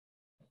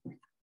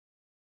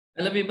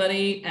Hello,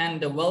 everybody,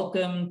 and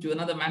welcome to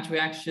another match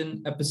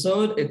reaction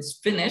episode. It's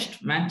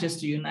finished.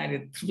 Manchester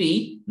United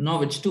 3,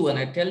 Norwich 2. And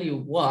I tell you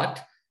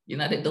what,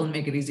 United don't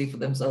make it easy for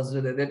themselves, do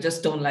they? They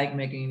just don't like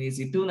making it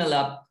easy. 2-0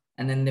 up,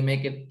 and then they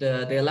make it,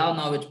 they allow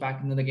Norwich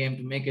back into the game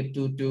to make it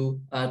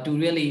 2-2. Two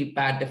really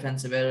bad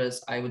defensive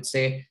errors, I would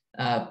say.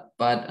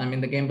 But I mean,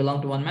 the game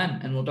belonged to one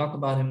man, and we'll talk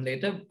about him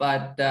later.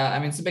 But I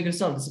mean, it's a big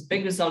result. It's a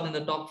big result in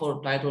the top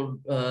four title,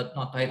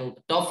 not title,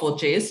 top four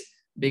chase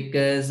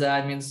because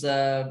I mean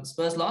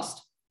Spurs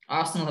lost,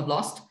 Arsenal have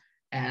lost,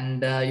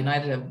 and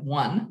United have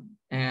won,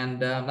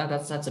 and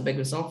that's a big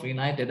result for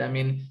United. I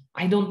mean,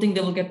 I don't think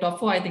they will get top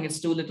four. I think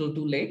it's too little,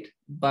 too late.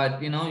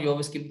 But you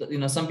always keep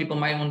some people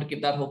might want to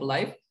keep that hope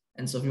alive,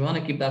 and so if you want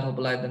to keep that hope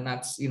alive, then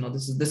that's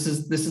this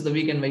is the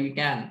weekend where you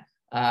can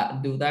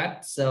do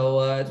that.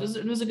 So it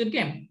was a good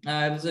game.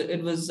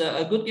 It was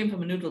a good game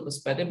from a neutral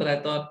perspective, but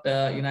I thought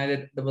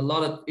United, there were a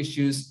lot of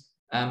issues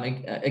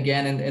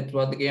again, and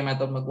throughout the game, I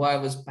thought Maguire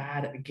was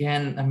bad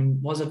again. I mean,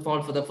 was at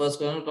fault for the first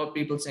goal. I thought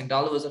people saying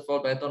Darlow was at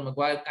fault, but I thought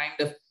Maguire kind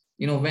of,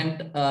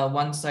 went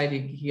one side.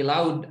 He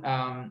allowed,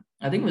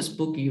 I think it was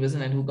Pookie,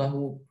 wasn't it, who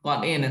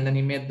got in, and then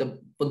he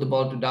put the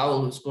ball to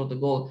Dowell, who scored the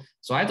goal.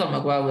 So I thought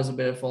Maguire was a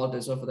bit at fault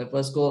as well for that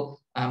first goal.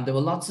 There were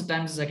lots of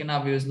times in the second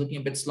half he was looking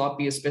a bit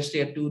sloppy,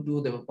 especially at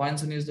 2-2. There were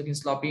points when he was looking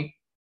sloppy.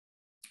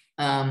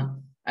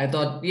 I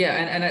thought, yeah,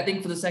 and I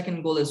think for the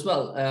second goal as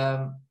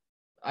well,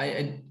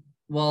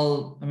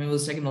 well, I mean, it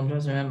was the second one, I'm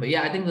trying to remember.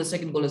 Yeah, I think the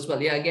second goal as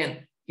well. Yeah,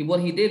 again,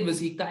 what he did was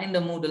he kind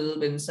of moved a little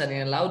bit inside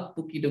and allowed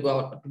Pookie to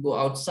go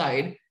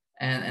outside,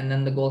 and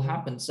then the goal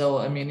happened. So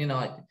I mean,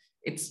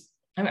 it's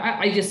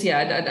I just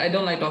I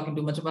don't like talking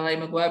too much about Harry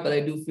Maguire, but I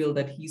do feel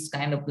that he's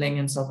kind of playing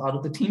himself out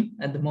of the team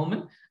at the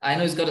moment. I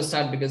know he's got to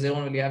start because they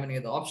don't really have any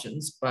other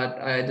options,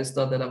 but I just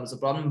thought that was a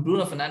problem.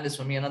 Bruno Fernandes,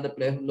 for me, another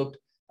player who looked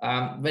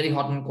very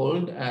hot and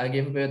cold,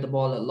 gave away the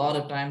ball a lot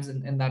of times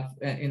in that,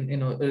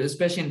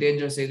 especially in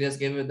dangerous areas,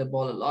 gave away the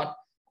ball a lot.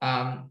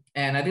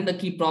 And I think the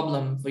key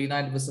problem for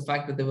United was the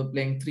fact that they were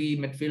playing three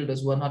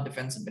midfielders who are not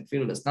defensive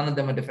midfielders. None of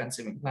them are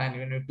defensive inclined.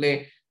 When we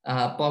play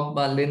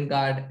Pogba,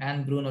 Lingard,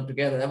 and Bruno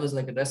together, that was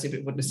like a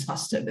recipe for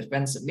disaster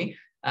defensively.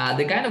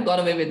 They kind of got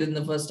away with it in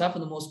the first half for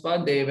the most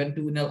part. They went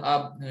 2-0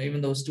 up,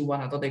 even though it was 2-1.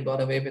 I thought they got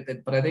away with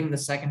it. But I think in the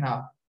second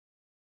half,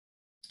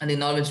 and the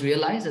Norwich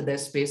realized that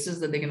there's spaces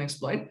that they can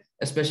exploit,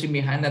 especially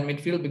behind that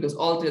midfield, because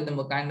all three of them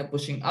were kind of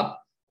pushing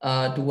up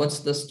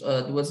towards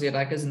the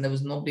attackers, and there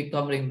was nobody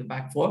covering the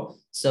back four.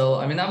 So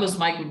I mean, that was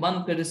my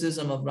one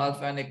criticism of Ralph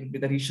Rangnick would be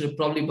that he should have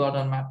probably brought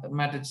on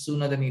Matic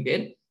sooner than he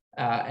did.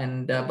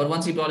 But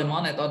once he brought him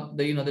on, I thought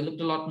they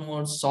looked a lot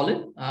more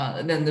solid.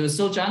 And then there were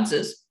still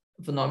chances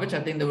for Norwich. I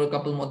think there were a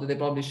couple more that they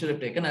probably should have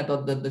taken. I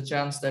thought that the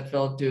chance that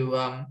fell to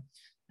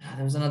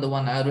there was another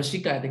one,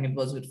 Rashika, I think it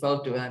was, which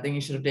fell to, and I think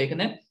he should have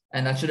taken it.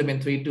 And that should have been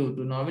 3-2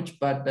 to Norwich,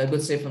 but a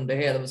good save from De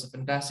Gea. That was a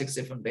fantastic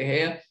save from De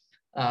Gea.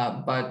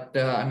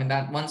 I mean,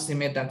 that once they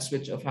made that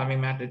switch of having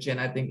Matic in,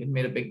 I think it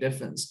made a big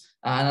difference.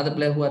 Another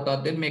player who I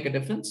thought did make a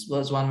difference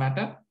was Juan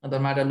Mata.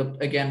 Mata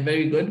looked, again,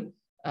 very good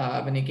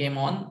when he came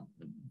on.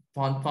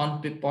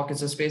 Found big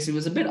pockets of space. He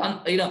was a bit,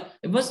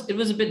 it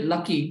was a bit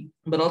lucky,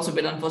 but also a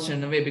bit unfortunate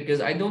in a way,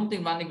 because I don't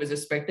think Rangnick was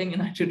expecting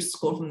United to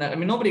score from that. I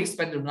mean, nobody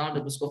expected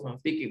Ronaldo to score from a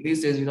free kick.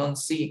 These days, you don't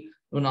see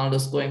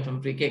Ronaldo scoring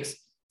from free kicks.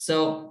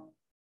 So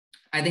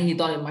I think he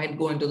thought it might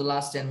go into the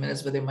last 10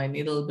 minutes where they might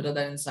need a little bit of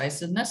that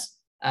incisiveness.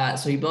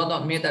 So he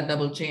made that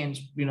double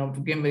change,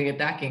 game very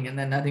attacking. And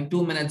then I think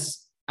 2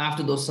 minutes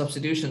after those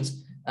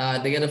substitutions,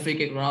 they get a free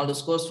kick. Ronaldo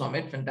scores from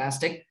it.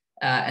 Fantastic.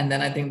 And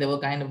then I think they were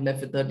kind of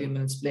left with 13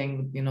 minutes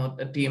playing with,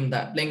 a team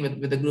that playing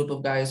with a group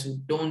of guys who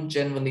don't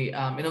generally,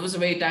 it was a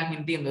very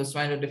attacking team that was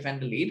trying to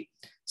defend the lead.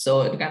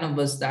 So it kind of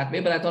was that way.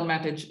 But I thought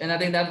Matic, and I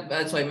think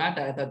that's why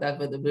Mata, I thought that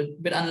was a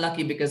bit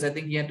unlucky, because I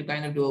think he had to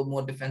kind of do a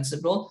more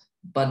defensive role.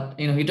 But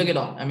he took it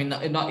on. I mean,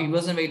 he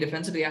wasn't very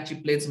defensive. He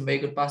actually played some very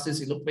good passes.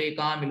 He looked very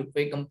calm. He looked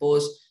very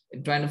composed,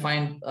 trying to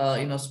find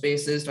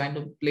spaces, trying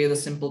to play the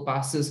simple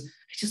passes.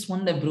 I just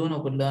wonder if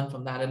Bruno could learn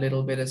from that a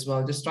little bit as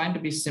well. Just trying to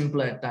be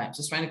simpler at times,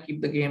 just trying to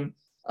keep the game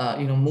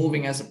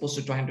moving as opposed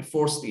to trying to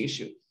force the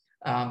issue.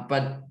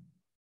 But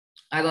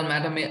I thought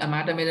Mata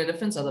made a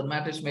difference. I thought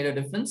Matic made a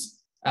difference.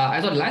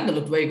 I thought Elanga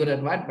looked very good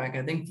at right back.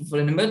 I think for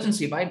an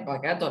emergency right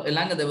back, I thought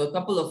Elanga, there were a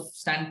couple of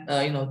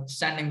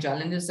standing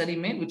challenges that he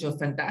made, which were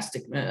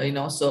fantastic.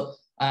 So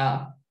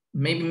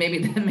maybe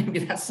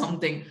that's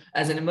something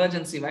as an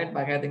emergency right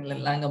back. I think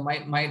Elanga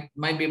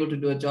might be able to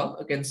do a job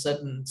against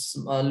certain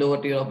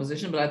lower tier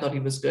opposition. But I thought he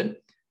was good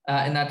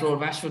in that role.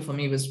 Rashford for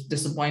me was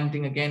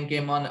disappointing again.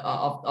 Came on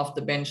off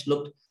the bench,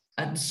 looked.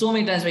 So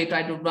many times where he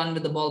tried to run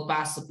with the ball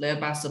past the player,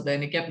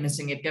 and he kept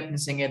missing it.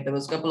 There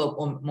was a couple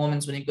of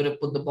moments when he could have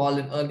put the ball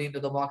in early into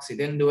the box. He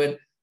didn't do it.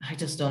 I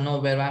just don't know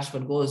where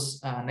Rashford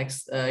goes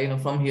next,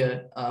 from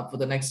here for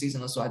the next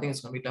season or so. I think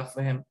it's going to be tough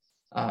for him,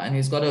 and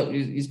he's got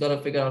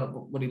to figure out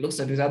what he looks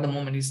like. Because at the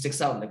moment he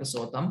sticks out like a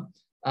sore thumb.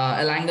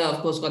 Elanga, of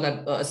course, got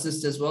that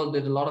assist as well.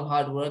 Did a lot of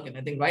hard work, and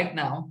I think right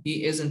now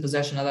he is in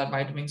possession of that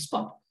right wing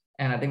spot.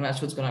 And I think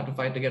Rashford's going to have to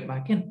fight to get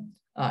back in.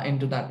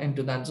 into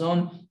that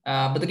zone.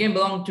 But the game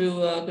belonged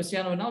to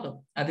Cristiano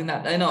Ronaldo. I think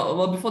that,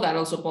 well, before that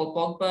also Paul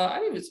Pogba.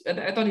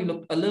 I thought he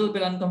looked a little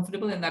bit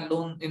uncomfortable in that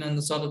lone, in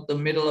the sort of the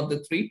middle of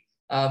the three.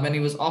 When he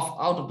was out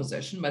of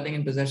possession, but I think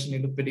in possession he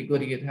looked pretty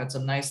good. He had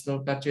some nice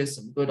little touches,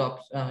 some good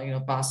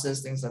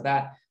passes, things like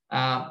that.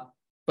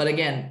 But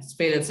again, it's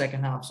faded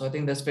second half, so I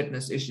think there's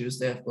fitness issues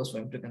there, of course, for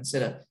him to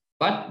consider.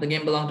 But the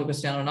game belonged to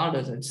Cristiano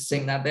Ronaldo, so just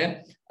saying that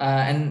there.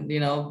 And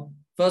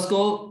first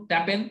goal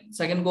tap in,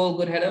 second goal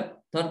good header,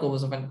 third goal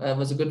was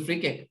a good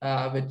free kick,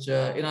 which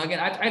again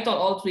I thought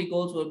all three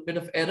goals were a bit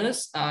of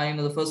errors.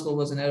 The first goal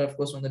was an error, of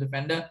course, from the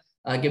defender.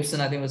 Gibson,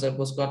 I think,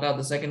 was caught out.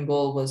 The second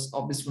goal was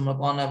obviously from a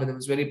corner, but it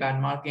was very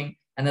bad marking.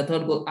 And the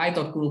third goal, I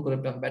thought Kuru could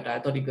have done better. I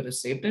thought he could have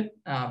saved it,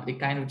 but he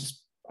kind of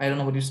just, I don't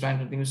know what he was trying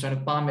to think. He was trying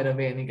to palm it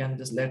away, and he kind of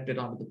just left it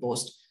onto the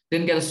post.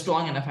 Didn't get a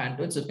strong enough hand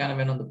to it, so it kind of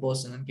went on the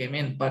post and then came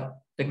in. But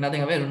take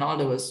nothing away,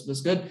 Ronaldo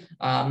was good.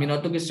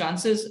 Took his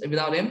chances.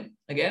 Without him,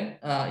 again,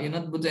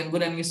 would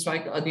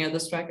any other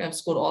striker have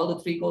scored all the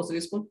three goals that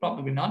he scored?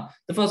 Probably not.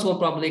 The first goal,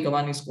 probably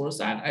Cavani scores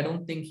that. I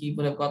don't think he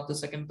would have got the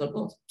second, third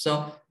goals.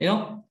 So,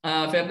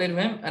 fair play to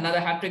him. Another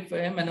hat trick for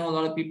him. I know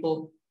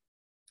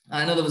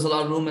there was a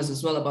lot of rumors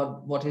as well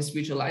about what his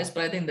future lies,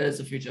 but I think there is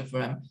a future for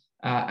him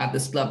at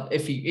this club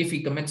if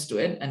he commits to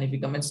it, and if he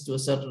commits to a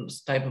certain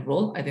type of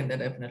role. I think there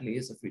definitely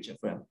is a future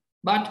for him.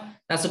 But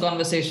that's a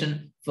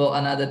conversation for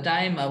another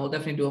time. I will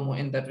definitely do a more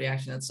in-depth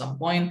reaction at some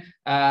point.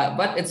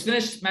 But it's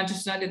finished.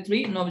 Manchester United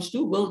 3, Norwich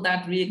 2. Will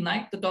that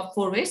reignite the top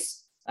four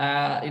race?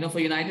 For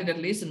United at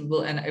least, and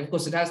of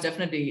course it has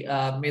definitely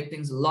made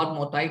things a lot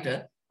more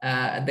tighter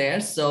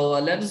there. So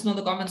let us know in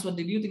the comments, what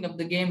did you think of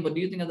the game? What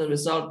do you think of the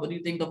result? What do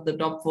you think of the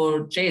top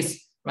four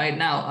chase right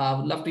now? I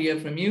would love to hear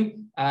from you.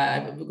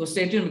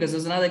 Stay tuned, because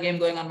there's another game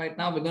going on right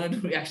now. We're going to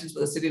do reactions for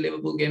the City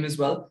Liverpool game as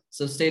well,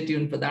 so stay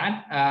tuned for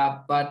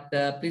that. But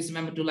please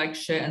remember to like,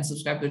 share, and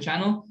subscribe to the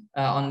channel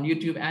on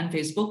YouTube and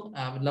Facebook.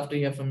 We'd love to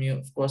hear from you,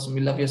 of course, and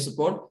we love your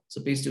support,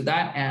 so please do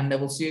that, and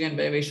we'll see you again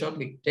very, very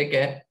shortly. Take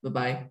care.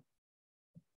 Bye-bye.